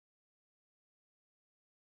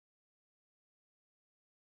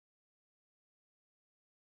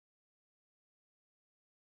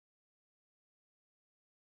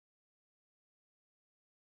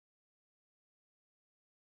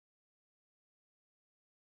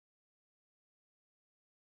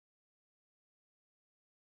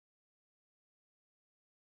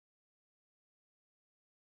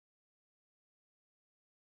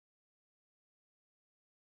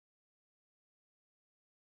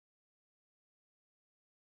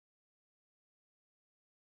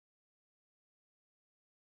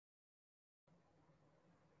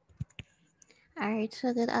All right,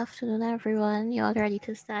 so good afternoon, everyone. You all ready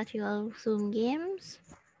to start your Zoom games?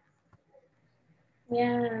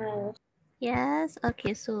 Yeah. Yes.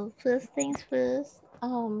 Okay. So first things first.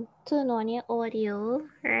 Turn on your audio,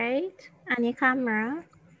 right, and your camera.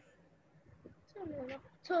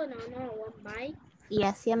 Turn on our mic.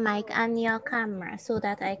 Yes, your mic and your camera, so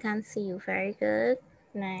that I can see you. Very good.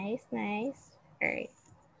 Nice, nice. All right.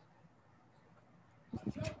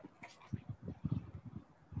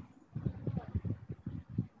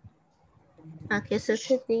 Okay. So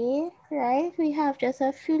today, right, we have just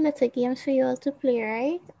a few little games for you all to play,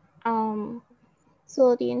 right?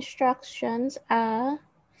 So the instructions are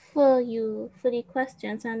for the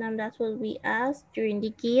questions, and that will be asked during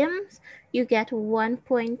the games. You get 1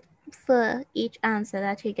 point for each answer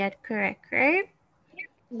that you get correct, right?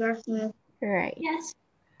 Yes. Right. Yes.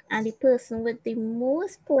 And the person with the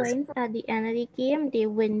most points at the end of the game, they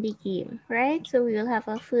win the game, right? So we will have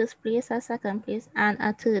a first place, a second place, and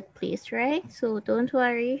a third place, right? So don't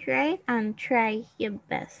worry, right? And try your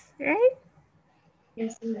best, right?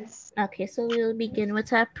 Yes. Yes. Okay, so we'll begin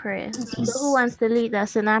with our prayer. So who wants to lead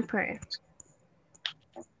us in our prayer?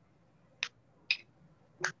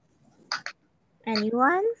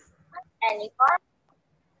 Anyone?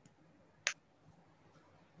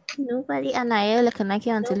 Nobody? Anaya, looking like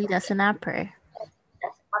you want to lead us in our prayer.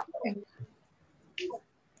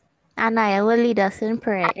 Anaya will lead us in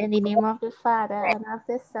prayer in the name of the Father, and of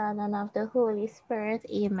the Son, and of the Holy Spirit.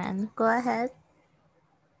 Amen. Go ahead.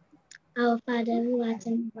 Our Father who art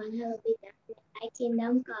in heaven, hallowed be thy name. Thy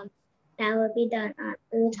kingdom come. Thy will be done on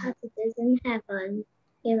earth as it is in heaven.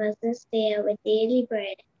 Give us this day our daily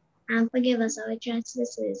bread, and forgive us our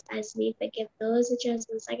trespasses, as we forgive those who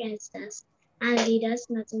trespass against us. And lead us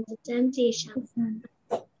not into temptation,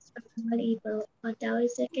 but from evil. For thou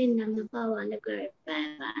is the kingdom, the power, and the glory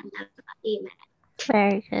forever and ever. Amen.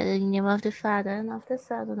 Very good. In the name of the Father, and of the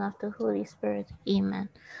Son, and of the Holy Spirit. Amen.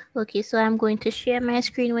 Okay, so I'm going to share my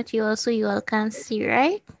screen with you all so you all can see,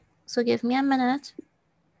 right? So give me a minute.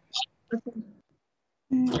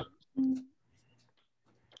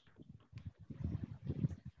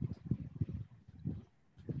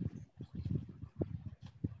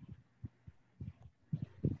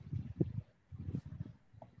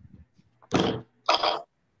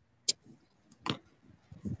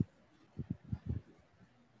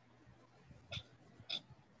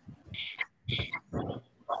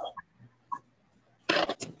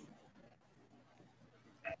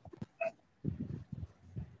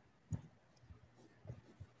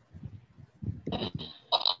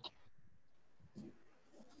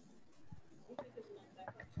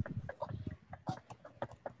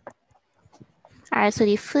 Alright, so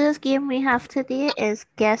the first game we have today is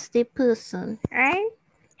Guess the Person, right?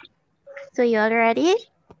 So you all ready?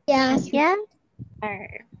 Yeah. Yeah?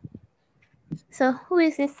 Alright. So who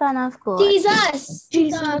is the Son of God? Jesus.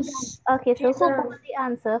 Jesus. Okay, so who got Jesus. the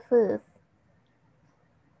answer first?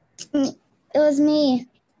 It was me.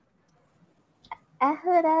 I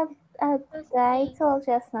heard a guy told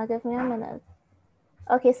just now. Give me a minute.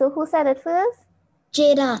 Okay, so who said it first?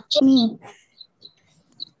 Jada. Me.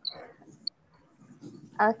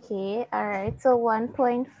 Okay, alright. So 1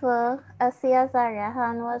 point for Asia Zaria.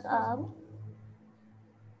 Hand was up.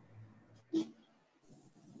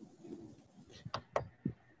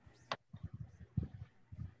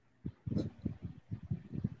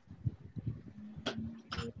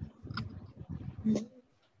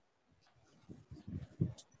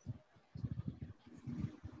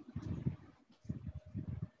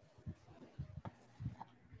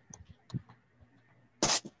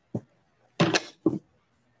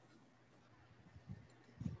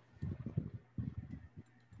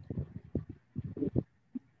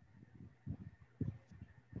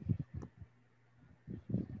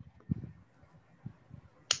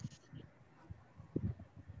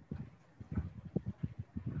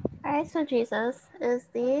 Alright, so Jesus is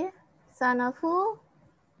the son of who?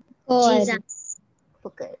 God. Jesus.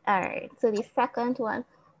 Okay, alright. So the second one.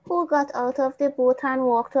 Who got out of the boat and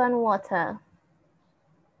walked on water?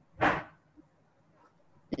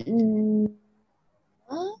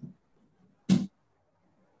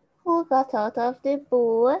 Who got out of the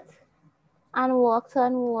boat and walked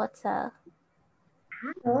on water?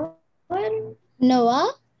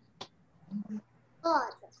 Noah.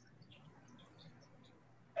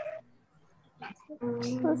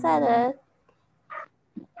 Who said it?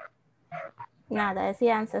 Nada is the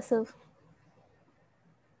answer. So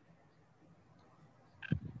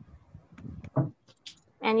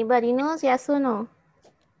anybody knows? Yes or no?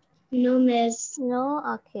 No, miss. No?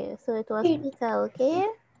 Okay, so it was Peter, okay?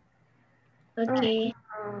 Okay.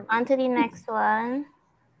 On to the next one.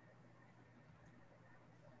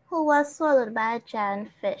 Who was swallowed by a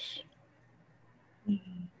giant fish?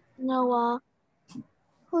 Noah.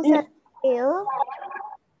 Who said tail?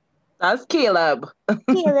 That's Caleb.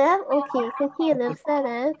 Caleb? Okay, so Caleb said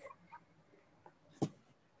it.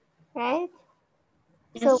 Right?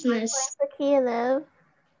 So Yes, miss. for Caleb.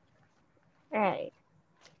 Right.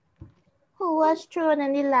 Who was thrown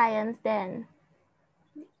in the lion's den?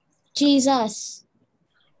 Jesus.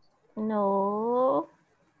 No.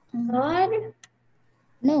 God.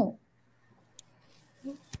 No.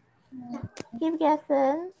 Keep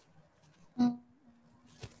guessing.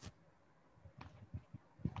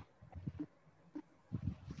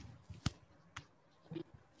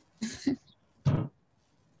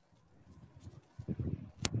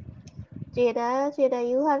 Jada,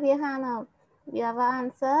 you have your hand up. You have an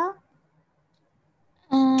answer?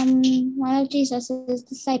 One of Jesus'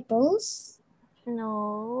 disciples.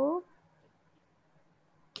 No.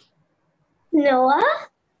 Noah.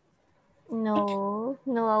 No.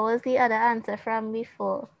 Noah was the other answer from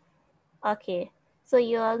before. Okay. So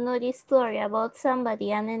you all know the story about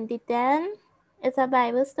somebody and in the den? It's a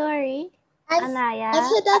Bible story. Anaya. I've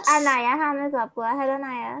heard that. Anaya, hand is up. Go ahead,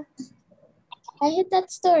 Anaya. I heard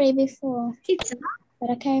that story before, Peter. but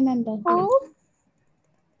I can't remember. Who?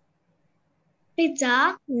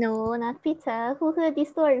 Peter. No, not Peter. Who heard the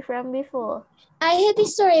story from before? I heard the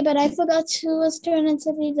story, but I forgot who was thrown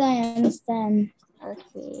into the lion's den.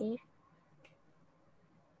 Okay.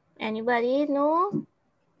 Anybody know?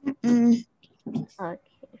 Mm. Okay.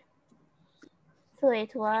 So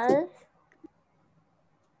it was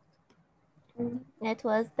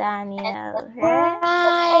Daniel, right?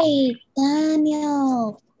 Right,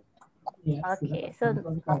 Daniel. Okay, so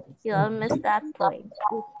you all missed that point.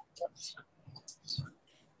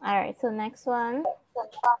 All right, so next one.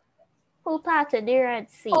 Who parted the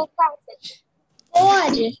Red Sea?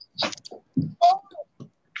 God.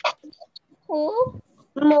 Who?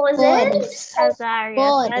 Moses. Azariah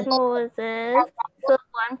God. said Moses. So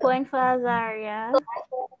 1 point for Azariah.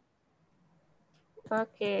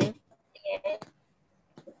 Okay.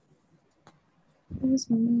 Who's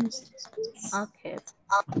Moses? Okay.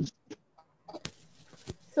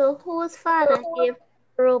 So whose father gave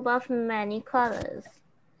a robe of many colors?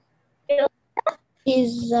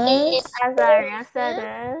 Jesus. Azariah said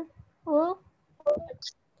it. Who?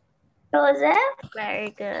 Joseph. Very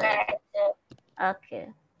good. Okay.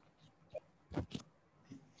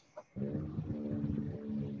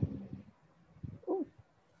 Ooh.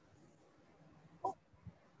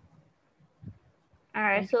 All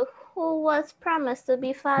right, so who was promised to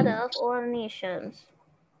be father of all nations?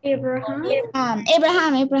 Abraham.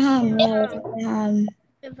 Abraham. Yeah, it was Abraham.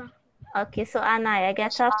 Okay, so Anaya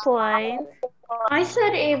gets a point. I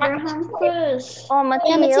said Abraham first. Oh,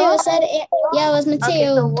 Yeah, Mateo. Mateo said it. Yeah, it was Okay,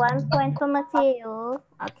 so Mateo. 1 point for Mateo.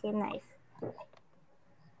 Okay, nice.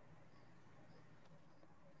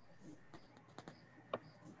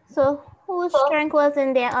 So whose strength was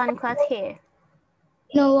in their uncut hair?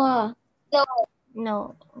 Noah.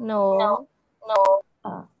 No.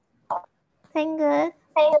 Think good.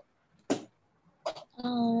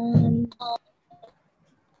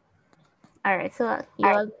 All right, so you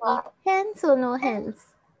all need hints or no hints?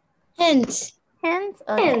 Hint. Hints?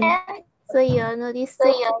 Okay. So you all know the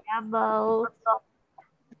story about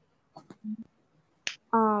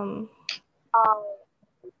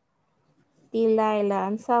Delilah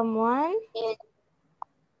and someone?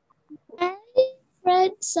 I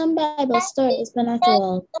read some Bible stories, but not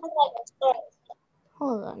all.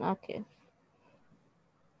 Hold on, okay.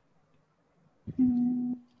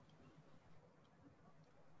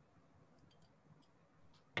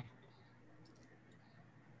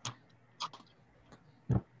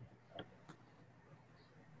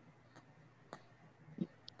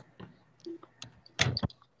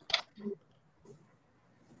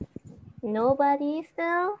 Nobody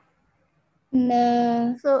still?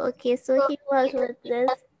 No. So okay, so he was with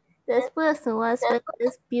this person was with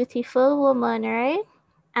this beautiful woman, right?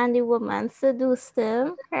 And the woman seduced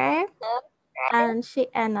him, right? And she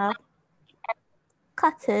ended up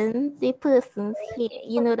cutting the person's hair.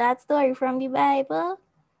 You know that story from the Bible?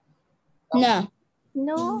 No.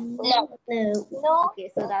 No? No.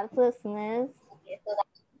 Okay, so that person is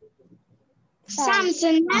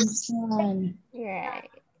Samson. right.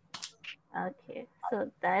 Okay, so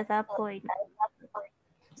that's a point.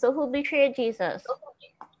 So who betrayed Jesus?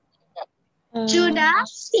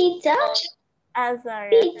 Judas. Peter. Azariah.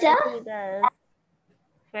 Peter. Judas.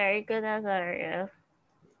 Very good, Azariah.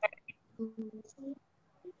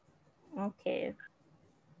 Okay.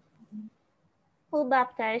 Who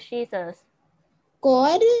baptized Jesus?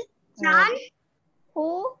 God. John.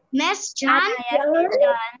 Who? Miss John. John.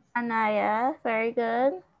 Anaya, very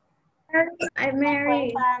good. I'm Point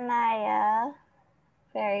Mary. for Anaya.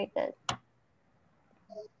 Very good.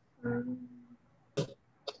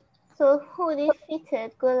 So who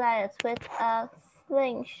defeated Goliath with a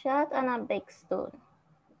slingshot and a big stone?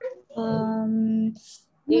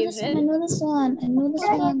 I know this one. I know this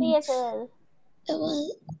one. David. It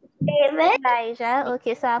was David. Elijah.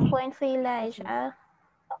 Okay, so a point for Elijah.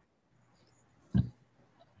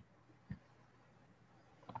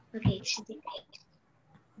 Okay, she did.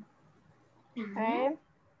 Right?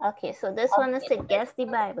 Okay, so this one is to guess the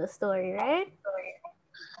Bible story, right?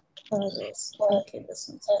 okay. This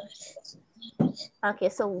one's Okay,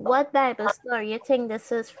 so what Bible story you think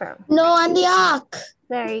this is from? no on the ark.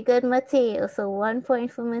 Very good, Mateo. So 1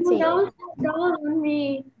 point for Mateo. That was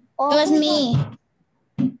me. It was me.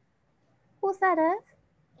 Who said it?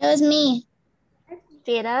 It was me.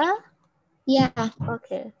 Jada? Yeah.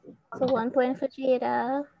 Okay. So 1 point for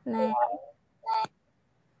Jada. Nice.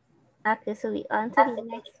 Okay, so we on to the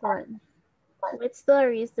next one. Which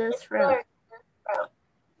story is this from?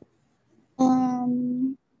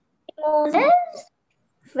 Moses.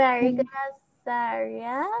 Very good,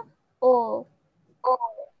 Azaria. Oh,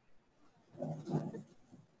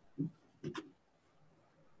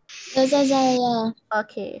 It was Azariah.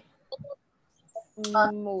 okay.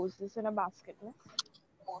 Moses in a basket. Miss.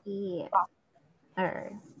 Yeah.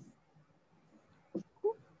 Alright.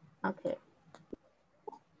 Okay.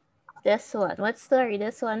 This one. What story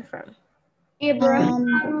this one from?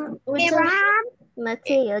 Abraham. Abraham.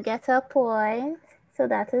 Mateo gets a point. So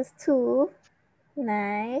that is 2.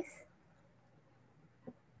 Nice.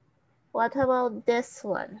 What about this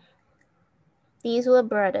one? These were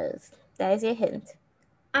brothers. That is your hint.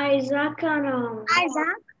 Isaac and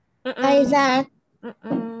Isaac. Isaac.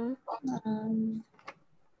 Mm-mm.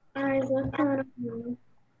 Isaac and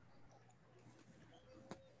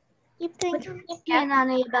Keep thinking. Cain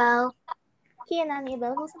and Abel. Cain and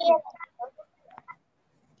Abel. Who's that?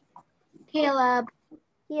 Caleb.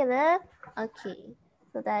 Caleb. Okay.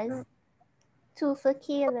 So that is 2 for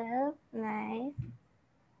Caleb. Nice.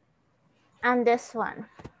 And this one.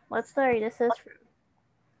 What story this is from?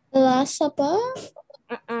 The Last Supper.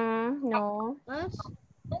 No.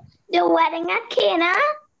 The wedding at Cana.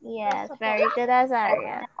 Yes, very good,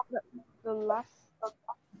 Azaria. The last.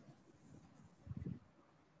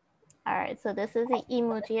 All right, so this is the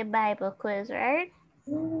emoji Bible quiz, right?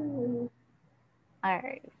 All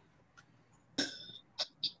right.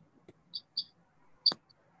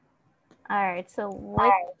 All right, so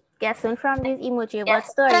what, guessing from these emoji, what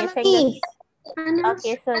story you think this?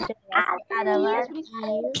 Okay, so just Adam and Eve.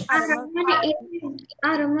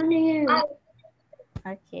 Adam and Eve.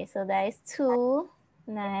 Okay, so that is 2.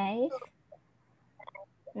 Nice.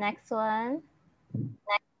 Next one.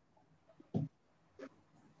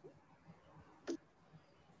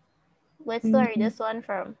 What story this one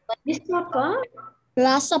from? The supper.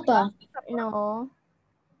 Last Supper. No.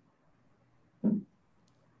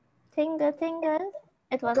 Tingle.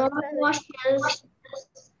 It was God washes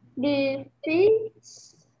the feet.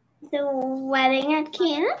 The wedding at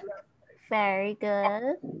Cana. very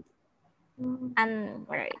good. And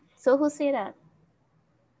right. So who said that?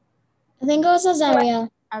 I think it was Azariah.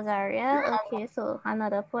 Azaria. Okay, so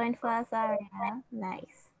another point for Azaria.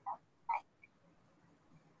 Nice.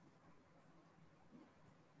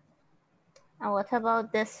 And what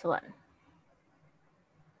about this one?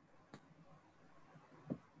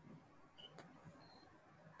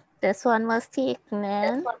 This one was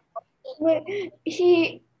taken.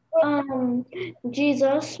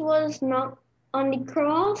 Jesus was not on the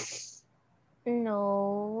cross.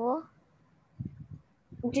 No.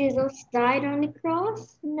 Jesus died on the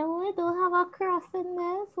cross. No, I don't have a cross in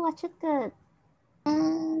this. Watch it good.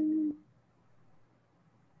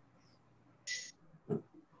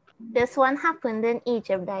 This one happened in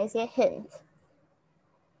Egypt. That is your hint.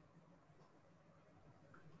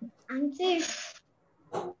 Auntie.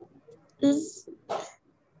 This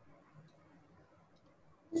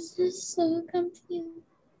is so confusing.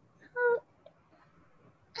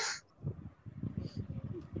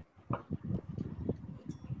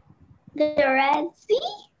 The Red Sea?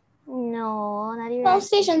 No, not even. 12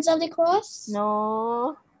 Stations of the Cross?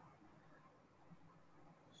 No.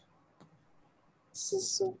 This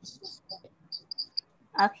is so...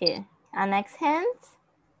 Okay. Our next hint?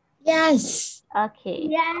 Yes. Okay.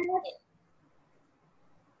 Yes.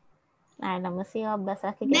 All right, let me see how best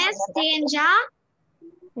I can get. Best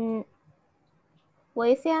danger. What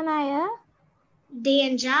you say, Anaya?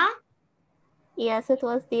 Danger. Yes, it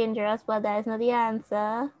was dangerous, but that is not the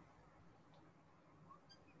answer.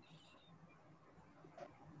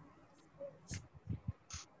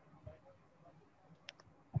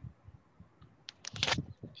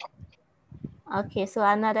 Okay, so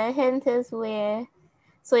another hint is where,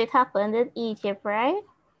 so it happened in Egypt, right?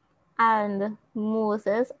 And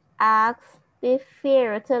Moses asked the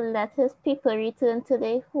Pharaoh to let his people return to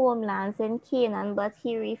their homelands in Canaan, but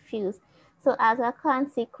he refused. So as a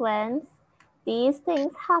consequence, these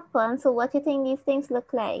things happen. So what do you think these things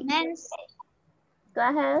look like? Go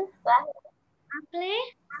ahead.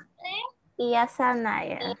 Yes,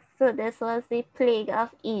 Anaya. So this was the plague of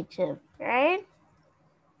Egypt, right?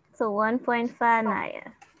 So 1 point for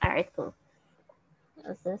Anaya. All right, cool.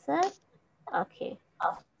 Is this it? Okay.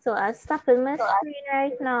 So I'll stop in my screen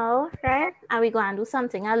right now, right? And we're going to do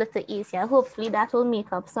something a little easier. Hopefully that will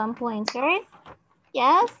make up some points, right?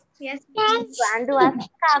 Yes? Yes. We're going to do a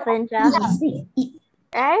scavenger hunt,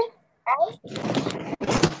 right?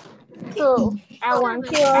 So I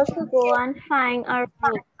want you all to go and find a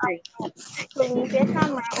rosary. So leave your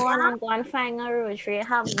camera on and go and find a rosary. You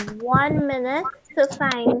have 1 minute to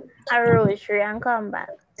find a rosary and come back.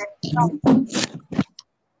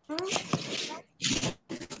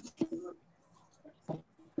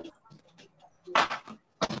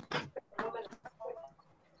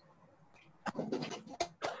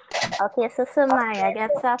 Okay, so Samaya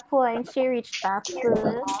gets a point. She reached back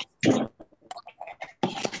first.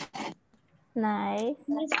 Nice.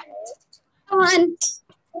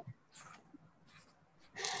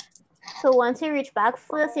 So once you reach back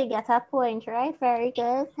first, you get a point, right? Very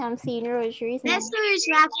good. I'm seeing rosaries now. Let's reach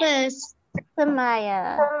back first.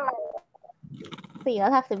 Samaya. So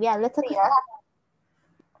you'll have to be a little quick.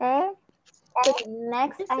 Okay? So the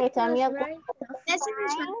next item you're going to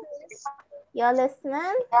find, you're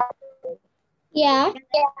listening? Yeah. The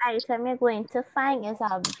next item you're going to find is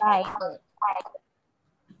a Bible.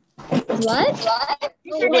 What?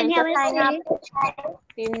 You're going to find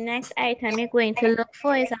the next item you're going to look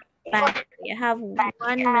for is a Bible. You have 1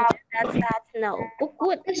 minute that starts now.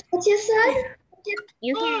 Good. What you said?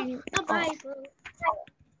 You hear me? A Bible.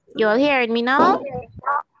 You're hearing me now?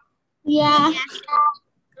 Yeah.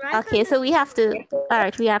 Okay, so we have to, all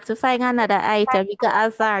right, we have to find another item because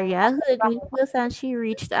Azaria heard me first and she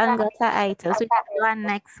reached and got her item. So we have to do our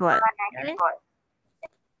next one. Okay?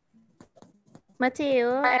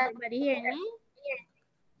 Mateo, everybody hear me?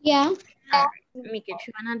 Yeah. All right, make it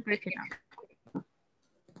sure I'm not breaking up.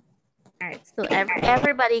 All right, so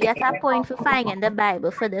everybody gets a point for finding the Bible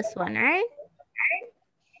for this one, all right?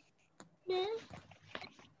 Yeah.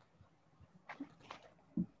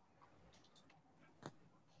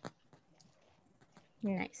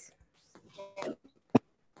 Nice.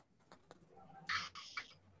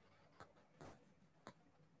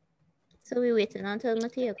 So we're waiting until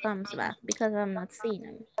Mateo comes back because I'm not seeing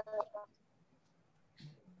him.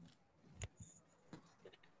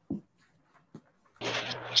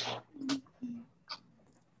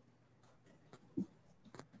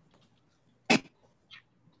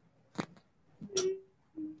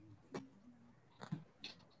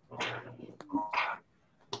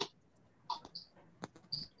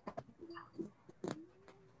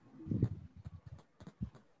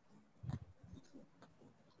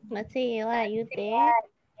 Mateo, are you there?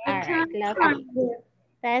 All right, lovely.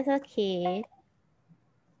 That's okay.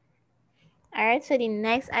 All right, so the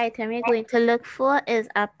next item you're going to look for is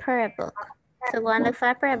a prayer book. So go and look for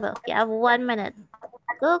a prayer book. You have 1 minute.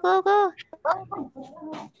 Go, go, go.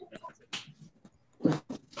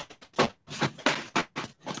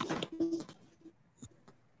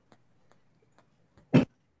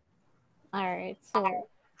 All right, so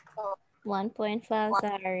 1 point for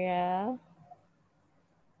Zaria.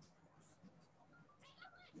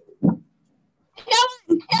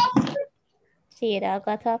 Shada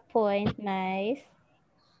got a point. Nice.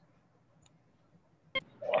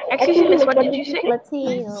 Excuse me, miss, what did you say?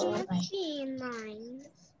 Mateo. Mine.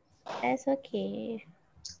 That's okay.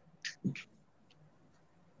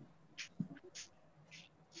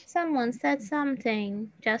 Someone said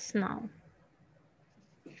something just now.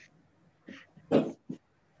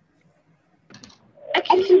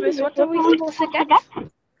 Excuse me, miss, what are we supposed to get?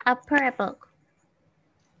 A prayer book.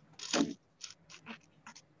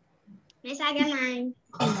 Miss, I got mine.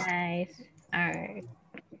 Nice. All right.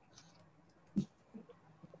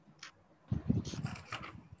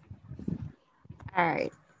 All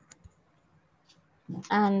right.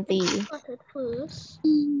 And the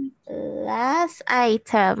last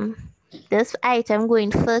item, this item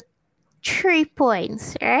going for 3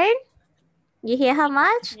 points, right? You hear how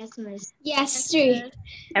much? Yes, miss. Yes, 3.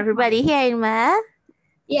 Everybody hearing me?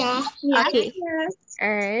 Yeah. Okay. All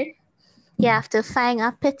right. You have to find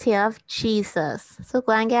a picture of Jesus. So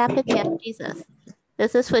go and get a picture of Jesus.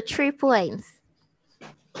 This is for 3 points.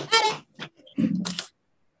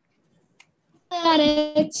 Got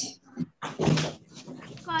it.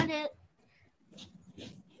 Got it.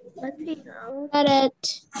 Mateo. Got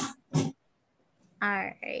it.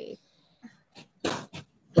 All right.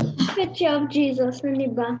 Picture of Jesus in the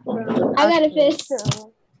background. I got it, Okay, Fist.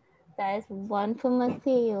 so that is one for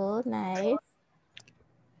Mateo. Nice.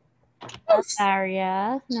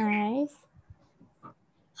 Azaria. Nice.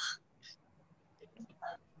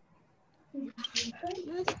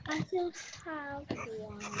 I just have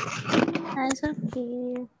one. Nice.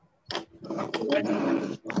 Okay.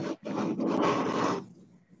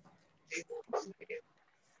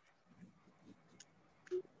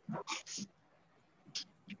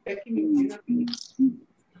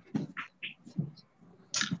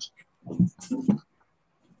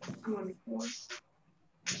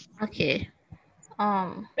 Okay.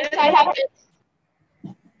 Miss, I have it.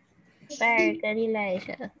 Very good,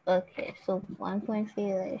 Elijah. Okay, so 1 point for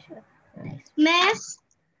Elijah. Nice. Miss,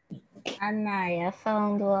 Anaya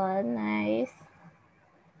found one. Nice.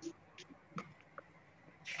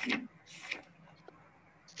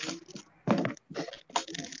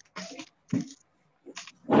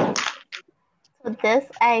 So this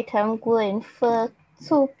item going for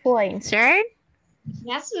 2 points, right?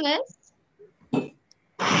 yes, miss.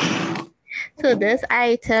 So this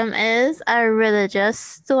item is a religious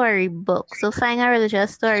storybook. So find a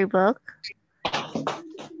religious storybook.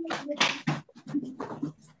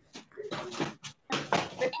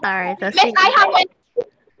 All right, let's Miss, see. I have it.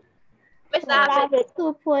 Miss, I have it.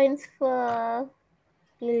 2 points for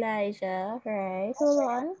Elijah, right? Hold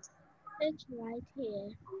on. It's right here.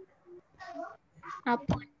 A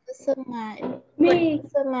point for Samaya. Me.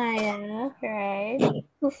 Samaya, right?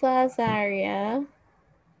 2 for Azaria.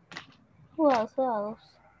 Who else? Who else?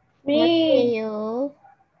 Me. Mateo,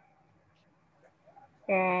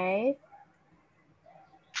 right?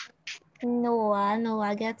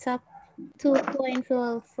 Noah gets up 2 points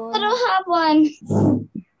also. I don't have one.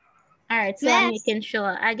 All right, so I'm Miss. making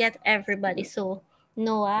sure I get everybody. So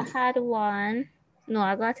Noah had 1.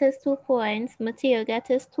 Noah got his 2 points. Mateo got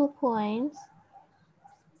his 2 points.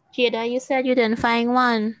 Jada, you said you didn't find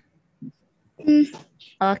one.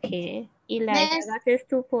 Okay. Elijah Miss. got his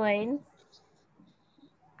 2 points.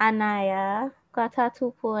 Anaya got her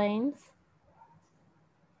 2 points.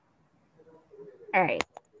 All right.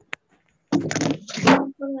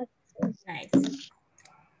 Nice.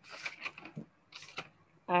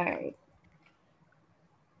 All right.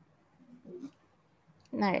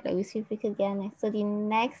 All right, let me see if we can get next. So the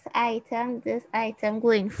next item, this item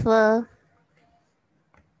going for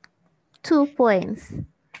 2 points.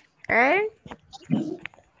 All right.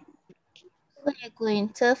 We're going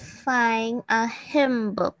to find a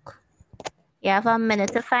hymn book. You have a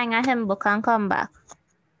minute to find a hymn book and come back.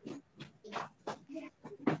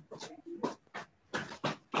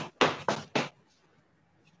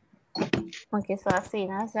 Okay, so I've seen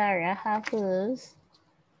Azaria have hers.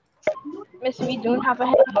 Miss, we don't have a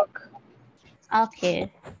handbook.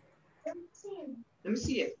 Okay. Let me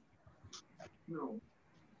see it. No.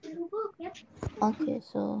 Okay,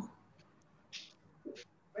 so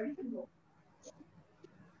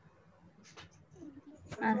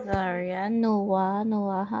Azaria,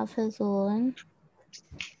 Noah have his own.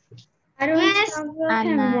 I don't have a handbook.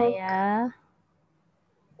 Anaya.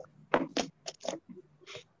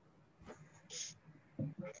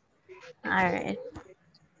 All right.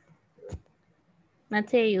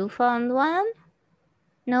 Mateo, you found one?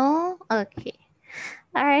 No? Okay.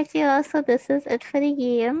 All right, y'all. So this is it for the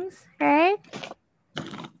games, right?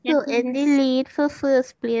 So in the lead for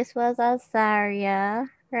first place was Azaria,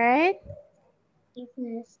 right? Yes,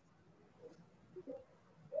 miss.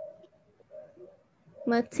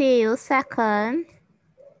 Mateo second.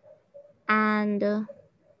 And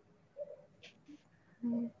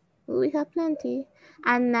we have plenty.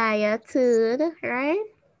 Anaya third, right?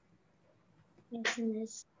 Yes,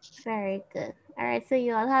 miss. Very good. All right, so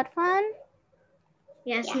you all had fun?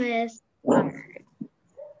 Yes, miss. All right.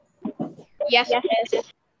 Yes,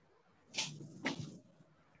 miss.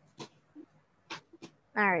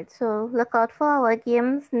 All right, so look out for our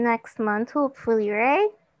games next month, hopefully, right?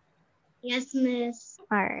 Yes, miss.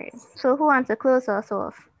 All right. So who wants to close us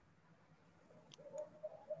off?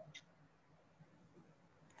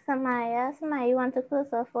 Samaya, you want to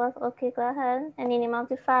close us off? Okay, go ahead. In the name of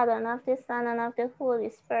the Father, and of the Son, and of the Holy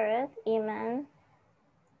Spirit. Amen.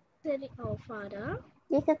 Say the Our Father.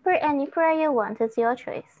 You can pray any prayer you want. It's your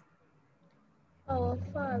choice. Our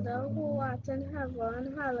Father, who art in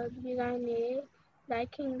heaven, hallowed be thy name. Thy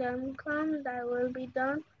kingdom come, thy will be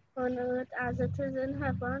done on earth as it is in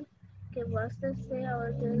heaven. Give us this day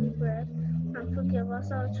our daily bread, and forgive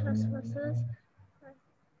us our trespasses,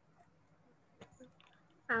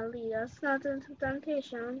 and lead us not into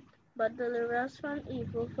temptation, but deliver us from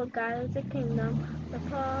evil. For God is the kingdom, the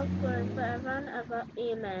power, glory forever and ever.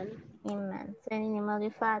 Amen. Amen. So in the name of the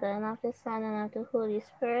Father, and of the Son, and of the Holy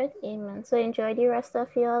Spirit. Amen. So enjoy the rest of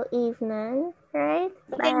your evening, right?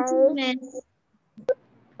 Thank Bye. you, ma'am.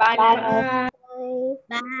 Bye. Bye.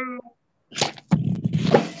 Bye.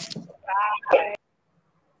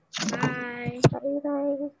 Bye.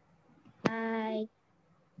 Bye. Bye.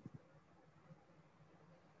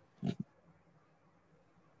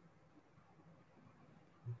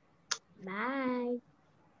 Bye.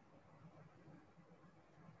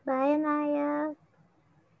 Bye, Naya.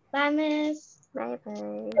 Bye, Miss. Bye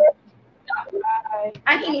bye. Bye.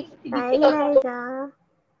 Bye, Naija.